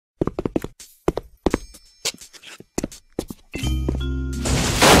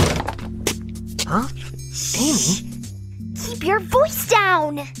Huh? Amy? Keep your voice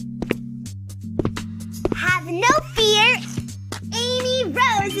down! Have no fear! Amy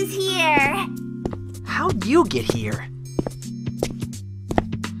Rose is here! How'd you get here?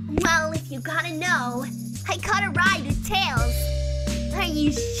 Well, if you gotta know, I caught a ride with Tails. Are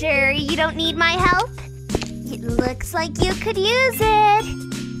you sure you don't need my help? It looks like you could use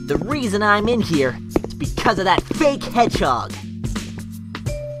it. The reason I'm in here is because of that fake hedgehog.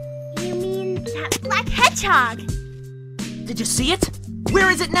 You mean that black hedgehog? Did you see it? Where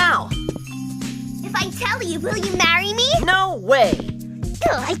is it now? If I tell you, will you marry me? No way!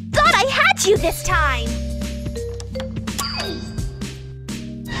 Ugh, I thought I had you this time!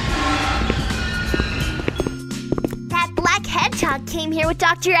 That black hedgehog came here with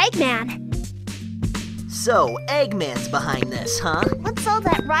Dr. Eggman. So, Eggman's behind this, huh? What's all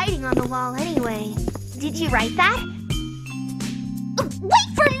that writing on the wall anyway? Did you write that?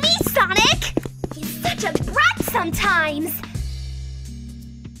 Wait for me, Sonic! He's such a brat sometimes!